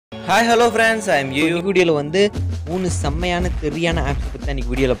Hi hello friends, I am Yoyo. வீடியோல வந்து மூணு செம்மையான தெரியான ஆப்ஸ் பத்தி தான்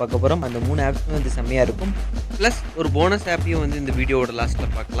இன்னைக்கு வீடியோல பார்க்க போறோம். அந்த மூணு ஆப்ஸ் வந்து செம்மையா இருக்கும். ப்ளஸ் ஒரு போனஸ் ஆப்பையும் வந்து இந்த வீடியோவோட லாஸ்ட்ல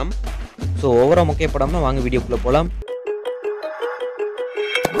பார்க்கலாம். சோ ஓவரா முக்கியப்படாம வாங்க வீடியோக்குள்ள போலாம்.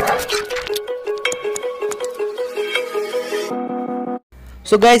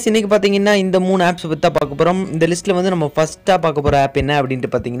 So guys, இன்னைக்கு பாத்தீங்கன்னா இந்த மூணு ஆப்ஸ் பத்தி தான் பார்க்க போறோம். இந்த லிஸ்ட்ல வந்து நம்ம ஃபர்ஸ்டா பார்க்க போற ஆப் என்ன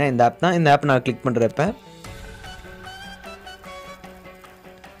அப்படினு பாத்தீங்கன்னா இந்த ஆப் தான். இந்த ஆப் நான் கிளிக் பண்றப்ப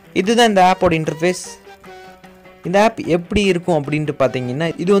இதுதான் இந்த ஆப்போட இன்டர்ஃபேஸ். இந்த ஆப் எப்படி இருக்கும் அப்படின்ட்டு பார்த்தீங்கன்னா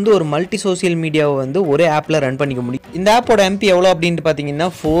இது வந்து ஒரு மல்டி சோசியல் மீடியாவை வந்து ஒரே ஆப்பில் ரன் பண்ணிக்க முடியும். இந்த ஆப்போட எம்பி எவ்வளோ அப்படின்ட்டு பார்த்தீங்கன்னா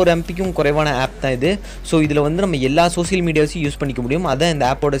 4 MBக்கும் குறைவான ஆப் தான் இது. ஸோ இதில் வந்து நம்ம எல்லா சோசியல் மீடியாஸையும் யூஸ் பண்ணிக்க முடியும். அதான் இந்த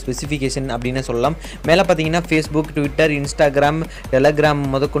ஆப்போட ஸ்பெசிஃபிகேஷன் அப்படின்னு சொல்லலாம். மேலே பார்த்தீங்கன்னா ஃபேஸ்புக், ட்விட்டர், இன்ஸ்டாகிராம், டெலகிராம்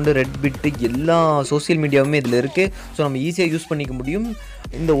முதற்கொண்டு ரெட்பிட் எல்லா சோசியல் மீடியாவுமே இதில் இருக்குது. ஸோ நம்ம ஈஸியாக யூஸ் பண்ணிக்க முடியும்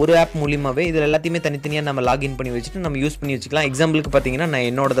இந்த ஒரு ஆப் மூலியமாகவே. இதில் எல்லாத்தையுமே தனித்தனியாக நம்ம லாகின் பண்ணி வச்சுட்டு நம்ம யூஸ் பண்ணி வச்சுக்கலாம். எக்ஸாம்பிளுக்கு பார்த்தீங்கன்னா நான்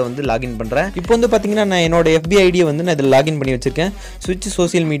என்னோடதை வந்து லாகின் பண்ணுறேன். இப்போ வந்து பார்த்தீங்கன்னா நான் என்னோட FB ஐடியை வந்து நான் இதில் லாகின் பண்ணி வச்சிருக்கேன். ஸ்விட்ச்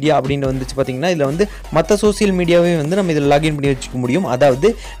சோசியல் மீடியா அப்படின்னு வந்துச்சு பார்த்தீங்கன்னா இதில் வந்து மற்ற சோசியல் மீடியாவே வந்து நம்ம இதில் லாகின் பண்ணி வச்சுக்க முடியும். அதாவது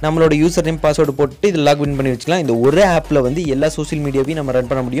நம்மளோட யூசர் நேம் பாஸ்வேர்டு போட்டு இதில் லாகின் பண்ணி வச்சுக்கலாம். இந்த ஒரு ஆப்பில் வந்து எல்லா சோசியல் மீடியாவையும் நம்ம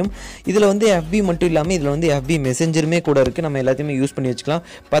ரன் பண்ண முடியும். இதில் வந்து FB மட்டும் இல்லாமல் இதில் வந்து FB மெசேஞ்சருமே கூட இருக்குது. நம்ம எல்லாத்தையுமே யூஸ் பண்ணி வச்சுக்கலாம்.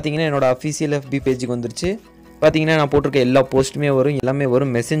 பார்த்தீங்கன்னா என்னோட அஃபீஷியல் FB பேஜுக்கு வந்துருச்சு. பார்த்தீங்கன்னா நான் போட்டிருக்க எல்லா போஸ்ட்டுமே வரும், எல்லாமே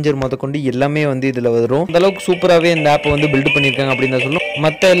வரும். மெசேஞ்சர் முதற்கொண்டு எல்லாமே வந்து இதில் வரும். அந்தளவுக்கு சூப்பராகவே இந்த ஆப்பை வந்து பில்ட் பண்ணியிருக்காங்க அப்படின்னு தான் சொல்லணும்.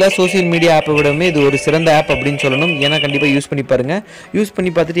 மற்ற எல்லா சோசியல் மீடியா ஆப்பை விடவே இது ஒரு சிறந்த ஆப் அப்படின்னு சொல்லணும். ஏன்னா கண்டிப்பாக யூஸ் பண்ணி பாருங்கள். யூஸ்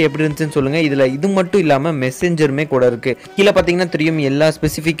பண்ணி பார்த்துட்டு எப்படி இருந்துச்சுன்னு சொல்லுங்கள். இதில் இது மட்டும் இல்லாமல் மெசேஞ்சருமே கூட இருக்குது. கீழே பார்த்தீங்கன்னா தெரியும் எல்லா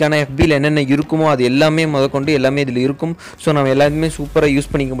ஸ்பெசிஃபிக்கான FBயில் என்னென்ன இருக்குமோ அது எல்லாமே முதற்கொண்டு எல்லாமே இதில் இருக்கும். ஸோ நம்ம எல்லாருமே சூப்பராக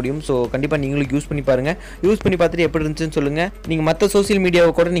யூஸ் பண்ணிக்க முடியும். ஸோ கண்டிப்பாக நீங்களும் யூஸ் பண்ணி பாருங்கள். யூஸ் பண்ணி பார்த்துட்டு எப்படி இருந்துச்சுன்னு சொல்லுங்கள். நீங்கள் மற்ற சோசியல்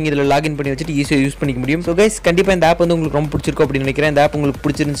மீடியாவை கூட நீங்கள் இதில் லாகின் பண்ணி வச்சுட்டு ஈஸியாக யூஸ் பண்ணிக்க முடியும். ஸோ கைஸ் கண்டிப்பாக இந்த ஆப் வந்து உங்களுக்கு ரொம்ப பிடிச்சிருக்கும் அப்படின்னு நினைக்கிறேன். இந்த ஆப் உங்களுக்கு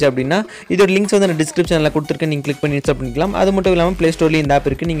பிடிச்சிருந்துச்சு அப்படின்னா இதோட லிங்க்ஸ் வந்து நான் டிஸ்கிரிப்ஷனில் கொடுத்துருக்கேன். நீங்கள் கிளிக் பண்ணி இன்ஸ்டால் பண்ணிக்கலாம். அது மட்டும் இல்லாமல் ப்ளே ஸ்டோர்லேயும் இந்த ஆப்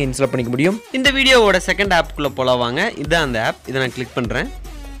இருக்குது, நீங்கள் இன்ஸ்டால் பண்ணிக்க முடியும். இந்த வீடியோவோட செகண்ட் ஆப்புக்குள்ளே போலாம் வாங்க. இதுதான் அந்த ஆப். இதை நான் கிளிக் பண்ணுறேன்.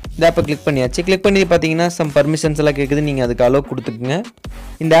 இந்த ஆப்பை கிளிக் பண்ணியாச்சு. கிளிக் பண்ணி பார்த்தீங்கன்னா சம் பர்மிஷன்ஸ் எல்லாம் கேட்குது. நீங்கள் அதுக்கு அலோவ் கொடுத்துக்குங்க.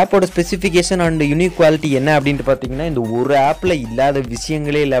 இந்த ஆப்போட ஸ்பெசிஃபிகேஷன் அண்ட் யூனிக் குவாலிட்டி என்ன அப்படின்ட்டு பார்த்தீங்கன்னா இந்த ஒரு ஆப்பில் இல்லாத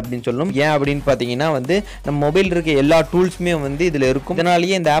விஷயங்களே இல்லை அப்படின்னு சொல்லணும். ஏன் அப்படின்னு பார்த்தீங்கன்னா வந்து நம்ம மொபைல் இருக்க எல்லா டூல்ஸுமே வந்து இதில் இருக்கும்.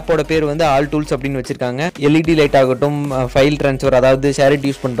 இதனாலேயே இந்த ஆப்போட பேர் வந்து ஆல் டூல்ஸ் அப்படின்னு வச்சிருக்காங்க. LED லைட் ஆகட்டும், ஃபைல் ட்ரான்ஸ்ஃபர் அதாவது ஷேரிட்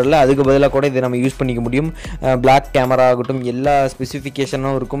யூஸ் பண்ணுறதுல அதுக்கு பதிலாக கூட இதை நம்ம யூஸ் பண்ணிக்க முடியும். பிளாக் கேமரா ஆகட்டும் எல்லா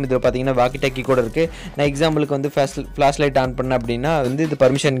ஸ்பெசிஃபிகேஷனும் இருக்கும். இதில் பார்த்தீங்கன்னா வாக்கி டாக்கி கூட இருக்குது. நான் எக்ஸாம்பிளுக்கு வந்து ஃப்ளாஷ் லைட் ஆன் பண்ணேன் அப்படின்னா வந்து இது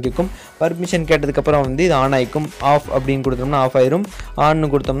பர்மிஷன் கேட்கும். பர்மிஷன் கேட்டதுக்கப்புறம் வந்து இது ஆன் ஆகிக்கும். ஆஃப் அப்படின்னு கொடுத்தோம்னா ஆஃப் ஆயிரும், ஆன்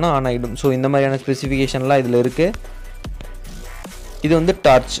கொடுத்தோம்னா ஆன் ஆகிடும். ஸோ இந்த மாதிரியான ஸ்பெசிஃபிகேஷன்லாம் இதில் இருக்குது. இது வந்து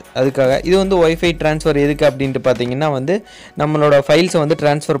டார்ச் அதுக்காக. இது வந்து ஒய்ஃபை ட்ரான்ஸ்ஃபர் எதுக்கு அப்படின்ட்டு பார்த்தீங்கன்னா வந்து நம்மளோட ஃபைல்ஸை வந்து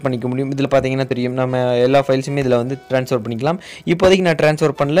ட்ரான்ஸ்ஃபர் பண்ணிக்க முடியும். இதில் பார்த்தீங்கன்னா தெரியும் நம்ம எல்லா ஃபைல்ஸுமே இதில் வந்து ட்ரான்ஸ்ஃபர் பண்ணிக்கலாம். இப்போதைக்கு நான்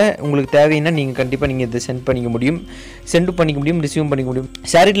ட்ரான்ஸ்ஃபர் பண்ணல. உங்களுக்கு தேவைன்னா நீங்கள் கண்டிப்பாக நீங்கள் இதை சென்ட் பண்ணிக்க முடியும், ரிசீவ் பண்ணிக்க முடியும்.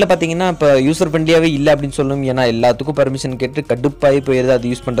 ஷேரிட்டில் பார்த்தீங்கன்னா இப்போ யூசர் ஃப்ரெண்ட்லியாகவே இல்லை அப்படின்னு சொல்லணும். ஏன்னா எல்லாத்துக்கும் பர்மிஷன் கேட்டு கடுப்பாகி போயிடுது அது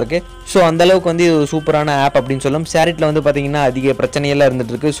யூஸ் பண்ணுறதுக்கு. ஸோ அந்தளவுக்கு வந்து இது சூப்பரான ஆப் அப்படின்னு சொல்லலாம். ஷேரிட்டில் வந்து பார்த்தீங்கன்னா அதிக பிரச்சனையெல்லாம்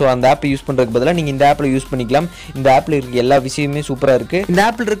இருந்துட்டு இருக்கு. ஸோ அந்த ஆப்பை யூஸ் பண்ணுறதுக்கு பதிலாக நீங்கள் இந்த ஆப்பில் யூஸ் பண்ணிக்கலாம். இந்த ஆப்பில் இருக்க எல்லா விஷயமே சூப்பராக இருக்கு. இந்த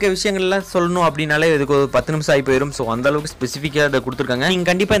ஆப்பில் இருக்க விஷயங்கள்லாம் சொல்லணும் அப்படின்னாலே இதுக்கு ஒரு 10 நிமிஷம் ஆகி போயிடும். ஸோ அந்த அளவுக்கு ஸ்பெசிஃபிக்காக அதை கொடுத்துருக்காங்க. நீங்கள்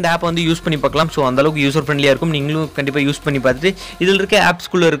கண்டிப்பாக இந்த ஆப்பை வந்து யூஸ் பண்ணி பார்க்கலாம். ஸோ அந்த அளவுக்கு யூசர் ஃப்ரெண்ட்லியாக இருக்கும். நீங்களும் கண்டிப்பாக யூஸ் பண்ணி பார்த்துட்டு இதில் இருக்க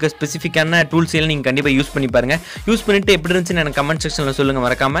ஆப்ஸ்குள்ளே இருக்க ஸ்பெசிஃபிக்கான டூல்ஸ் எல்லாம் நீங்கள் கண்டிப்பாக யூஸ் பண்ணி பாருங்க. யூஸ் பண்ணிட்டு எப்படி இருந்துச்சுன்னு எனக்கு கமெண்ட் செக்ஷனில் சொல்லுங்க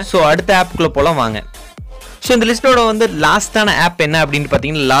மறக்காம. ஸோ அடுத்த ஆப்புக்குள்ளே போகலாம் வாங்க. ஸோ இந்த லிஸ்ட்டோட வந்து லாஸ்ட்டான ஆப் என்ன அப்படின்னு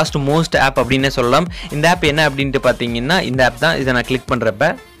பார்த்தீங்கன்னா லாஸ்ட் மோஸ்ட் ஆப் அப்படின்னே சொல்லலாம். இந்த ஆப் என்ன அப்படின்ட்டு பார்த்தீங்கன்னா இந்த ஆப் தான். இதை நான் கிளிக்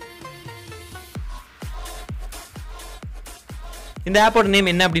பண்ணுறப்ப இந்த ஆப்போட நேம்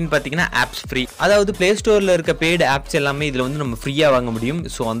என்ன அப்படின்னு பார்த்தீங்கன்னா ஆப்ஸ் ஃப்ரீ. அதாவது பிளே ஸ்டோரில் இருக்க பெய்டு ஆப்ஸ் எல்லாமே இதில் வந்து நம்ம ஃப்ரீயாக வாங்க முடியும்.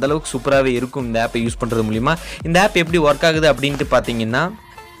 ஸோ அந்தளவுக்கு சூப்பராகவே இருக்கும் இந்த ஆப்பை யூஸ் பண்ணுறது மூலிமா. இந்த ஆப் எப்படி ஒர்க் ஆகுது அப்படின்ட்டு பார்த்தீங்கன்னா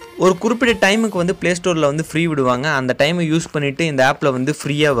ஒரு குறிப்பிட்ட டைமுக்கு வந்து பிளே ஸ்டோரில் வந்து ஃப்ரீ விடுவாங்க. அந்த டைமை யூஸ் பண்ணிவிட்டு இந்த ஆப்பில் வந்து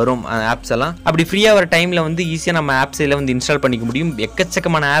ஃப்ரீயாக வரும் ஆப்ஸ் எல்லாம். அப்படி ஃப்ரீயாக வர டைமில் வந்து ஈஸியாக நம்ம ஆப்ஸ் எல்லாம் வந்து இன்ஸ்டால் பண்ணிக்க முடியும்.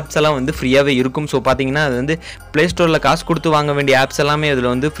 எக்கச்சக்கமான ஆப்ஸ் எல்லாம் வந்து ஃப்ரீயாகவே இருக்கும். ஸோ பார்த்தீங்கன்னா அது வந்து பிளே ஸ்டோரில் காசு கொடுத்து வாங்க வேண்டிய ஆப்ஸ் எல்லாமே அதில்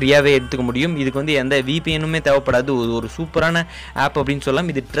வந்து ஃப்ரீயாகவே எடுத்துக்க முடியும். இதுக்கு வந்து எந்த VPNுமே தேவைப்படாது. ஒரு சூப்பரான ஆப் அப்படின்னு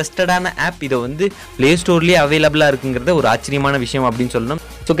சொல்லலாம். இது ட்ரஸ்டடான ஆப். இதை வந்து பிளே ஸ்டோர்லேயே அவைலபிளாக இருக்குங்கிறத ஒரு ஆச்சரியமான விஷயம் அப்படின்னு சொல்லணும்.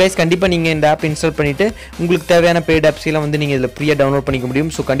 ஸோ கைஸ் கண்டிப்பாக நீங்கள் இந்த ஆப் இன்ஸ்டால் பண்ணிவிட்டு உங்களுக்கு தேவையான பெய்டு ஆப்ஸ் எல்லாம் வந்து நீங்கள் இதில் ஃப்ரீயாக டவுன்லோட் பண்ணிக்க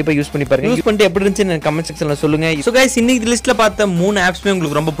முடியும். ஸோ கண்டிப்பாக யூஸ் பண்ணி பாருங்க. யூஸ் பண்ணிட்டு எப்படி இருந்துச்சு எனக்கு கமெண்ட் செக்ஷன்ல சொல்லுங்க. சோ गाइस இன்னைக்கு லிஸ்ட்ல பார்த்த 3 ஆப்ஸ்மே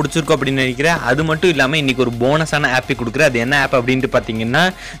உங்களுக்கு ரொம்ப பிடிச்சிருக்கும் அப்படின்னு நினைக்கிறேன். அது மட்டும் இல்லாம இன்னைக்கு ஒரு போனஸான ஆப் கொடுக்குறேன். அது என்ன ஆப் அப்படினு பாத்தீங்கன்னா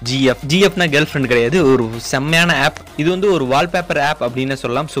GFனா கேர்ள் ஃப்ரெண்ட் கிடையாது, ஒரு செம்மையான ஆப். இது வந்து ஒரு வால்பேப்பர் ஆப் அப்படின்னு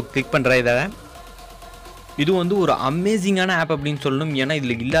சொல்லலாம். சோ கிளிக் பண்றேன் இத. இது வந்து ஒரு அமேசிங்கான ஆப் அப்படின்னு சொல்லணும். ஏன்னா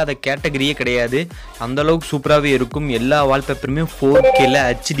இதில் இல்லாத கேட்டகரியே கிடையாது. அந்த அளவுக்கு சூப்பராகவே இருக்கும். எல்லா வால்பேப்பருமே 4Kல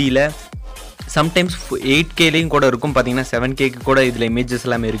HDல சம்டைம்ஸ் 8Kலையும் கூட இருக்கும், பார்த்தீங்கன்னா 7Kக்கு கூட இதில் இமேஜஸ்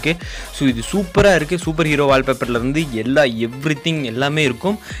எல்லாமே இருக்குது. ஸோ இது சூப்பராக இருக்குது. சூப்பர் ஹீரோ வால்பேப்பர்லேருந்து எவ்ரிதிங் எல்லாமே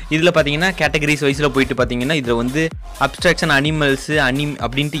இருக்கும். இதில் பார்த்தீங்கன்னா கேட்டகரிஸ் வைஸில் போயிட்டு பார்த்தீங்கன்னா இதில் வந்து அப்ஸ்ட்ராக்ஷன், அனிமல்ஸு,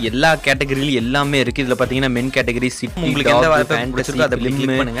 அப்படின்ட்டு எல்லா கேட்டகரியிலும் எல்லாமே இருக்குது. இதில் பார்த்தீங்கன்னா மென் கேட்டகரி, சிட்டி, உங்களுக்கு எந்த வால்பேப்பர் பிடிச்சிருக்கோ அதை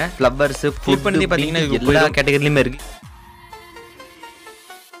கிளிக் பண்ணுங்க. ஃப்ளவர்ஸு, ஃபுட் பண்ணி பார்த்தீங்கன்னா எல்லா கேட்டகரியிலுமே இருக்குது.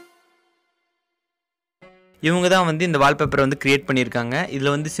 இவங்க தான் வந்து இந்த வால்பேப்பரை வந்து கிரியேட் பண்ணியிருக்காங்க. இதில்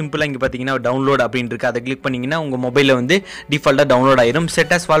வந்து சிம்பிளாக இங்கே பார்த்தீங்கன்னா டவுன்லோட் அப்படின்னு இருக்குது. அதை கிளிக் பண்ணிங்கன்னா உங்கள் மொபைலில் வந்து டிஃபால்ட்டாக டவுன்லோட் ஆயிரும்.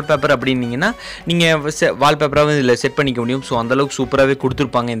 செட் ஆஸ் வால்பேப்பர் அப்படின்னீங்கன்னா நீங்கள் வால்பேப்பராக இதில் செட் பண்ணிக்க முடியும். ஸோ அந்தளவுக்கு சூப்பராகவே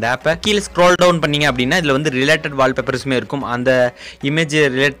கொடுத்துருப்பாங்க இந்த ஆப்பை. கீழே ஸ்க்ரோல் டவுன் பண்ணிங்க அப்படின்னா இதில் வந்து ரிலேட்டட் வால்பேப்பர்ஸுமே இருக்கும். அந்த இமேஜ்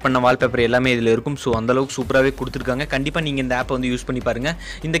ரிலேட் பண்ண வால்பேப்பர் எல்லாமே இதில் இருக்கும். ஸோ அந்தளவுக்கு சூப்பராகவே கொடுத்துருக்காங்க. கண்டிப்பாக நீங்கள் இந்த ஆப்பை வந்து யூஸ் பண்ணி பாருங்கள்.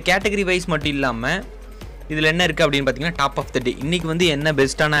 இந்த கேட்டகரி வைஸ் மட்டும் இல்லாமல் இதில் என்ன இருக்குது அப்படின்னு பார்த்தீங்கன்னா டாப் ஆஃப் த டே, இன்றைக்கி வந்து என்ன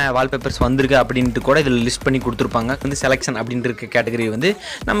பெஸ்ட்டான வால்பேப்பர்ஸ் வந்திருக்கு அப்படின்ட்டு கூட இதில் லிஸ்ட் பண்ணி கொடுத்துருப்பாங்க. வந்து செலெக்ஷன் அப்படின்ட்டு இருக்க கேட்டகரி வந்து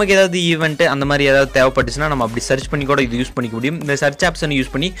நமக்கு ஏதாவது ஈவெண்ட்டு அந்த மாதிரி ஏதாவது தேவைப்பட்டுச்சுன்னா நம்ம அப்படி சர்ச் பண்ணி கூட இது யூஸ் பண்ணிக்க முடியும். இந்த சர்ச் ஆப்ஷனை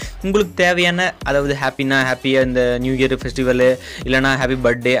யூஸ் பண்ணி உங்களுக்கு தேவையான, அதாவது ஹாப்பியாக இந்த நியூ இயர் ஃபெஸ்டிவலு இல்லைனா ஹாப்பி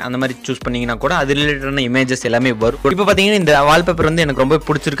பர்த்டே அந்த மாதிரி சூஸ் பண்ணிங்கன்னா கூட அது ரிலேட்டடான இமேஜஸ் எல்லாமே வரும். இப்போ பார்த்தீங்கன்னா இந்த வால்பேப்பர் வந்து எனக்கு ரொம்ப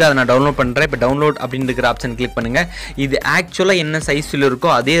பிடிச்சிருக்கு, அதை நான் டவுன்லோட் பண்ணுறேன். இப்போ டவுன்லோட் அப்படின்னு இருக்கிற ஆப்ஷன் கிளிக் பண்ணுங்கள். இது ஆக்சுவலாக என்ன சைஸில்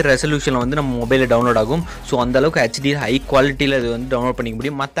இருக்கோ அதே ரெசல்யூஷனில் வந்து நம்ம மொபைலில் டவுன்லோட் ஆகும். ஸோ அந்தளவுக்கு ஹெச்டி ஹை குவாலிட்டியில் இது வந்து டவுன்லோட் பண்ணிக்க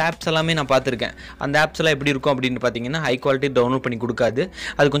முடியும். மற்ற ஆப்ஸ் எல்லாமே நான் பார்த்துருக்கேன். அந்த ஆப்ஸ் எல்லாம் எப்படி இருக்கும் அப்படின்னு பார்த்தீங்கன்னா ஹை குவாலிட்டி டவுன்லோட் பண்ணி கொடுக்காது.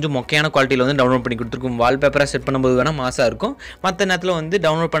 அது கொஞ்சம் மொக்கையான குவாலிட்டியில் வந்து டவுன்லோட் பண்ணி கொடுத்துருக்கும். வால்பேப்பராக செட் பண்ணும்போது வேணால் மாசாக இருக்கும், மற்ற நேரத்தில் வந்து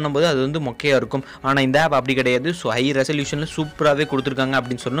டவுன்லோட் பண்ணும்போது அது வந்து மொக்கையாக இருக்கும். ஆனால் இந்த ஆப் அப்படி கிடையாது. ஸோ ஹை ரெசல்யூஷனில் சூப்பராகவே கொடுத்துருக்காங்க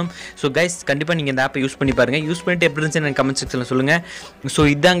அப்படின்னு சொல்லணும். ஸோ கைஸ் கண்டிப்பாக நீங்கள் இந்த ஆப்பை யூஸ் பண்ணி பாருங்கள். யூஸ் பண்ணிட்டு எப்படி இருந்துச்சு எனக்கு கமெண்ட் செக்ஷனில் சொல்லுங்கள். ஸோ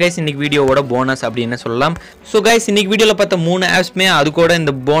இதான் கைஸ் இன்னைக்கு வீடியோவோட போனஸ் அப்படின்னு சொல்லலாம். ஸோ கைஸ் இன்னைக்கு வீடியோவில் பார்த்த 3 ஆப்ஸ்மே அது கூட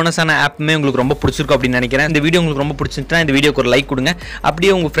இந்த போனஸான ஆப்புமே உங்களுக்கு ரொம்ப பிடிச்சிருக்கும் அப்படின்னு நினைக்கிறேன். இந்த வீடியோ உங்களுக்கு ரொம்ப பிடிச்சிருந்துச்சுன்னா இந்த வீடியோக்கு ஒரு லைக் கொடுங்க.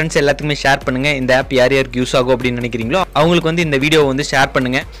 அப்படியே உங்கள் ஃப்ரெண்ட்ஸ் எல்லாத்துக்குமே ஷேர் பண்ணுங்கள். இந்த ஆப் யாருக்கு யூஸ் ஆகும் அப்படின்னு நினைக்கிறீங்களோ அவங்களுக்கு வந்து இந்த வீடியோ வந்து ஷேர்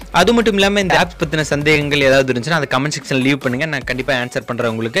பண்ணுங்கள். அது மட்டும் இல்லாமல் இந்த ஆப்ஸ் பற்றின சந்தேகங்கள் ஏதாவது இருந்துச்சுன்னா அதை கமெண்ட் செக்ஷனில் லீவ் பண்ணுங்கள். நான் கண்டிப்பாக ஆன்சர்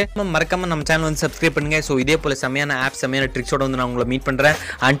பண்ணுறேன் உங்களுக்கு. மறக்காமல் நம்ம சேனல் வந்து சப்ஸ்கிரைப் பண்ணுங்கள். ஸோ இதே போல் செமையான ஆப், செமையான ட்ரிக்ஸோட வந்து நான் உங்களை மீட் பண்ணுறேன்.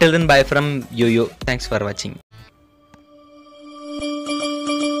 Until then, bye from Yoyo. Thanks for watching.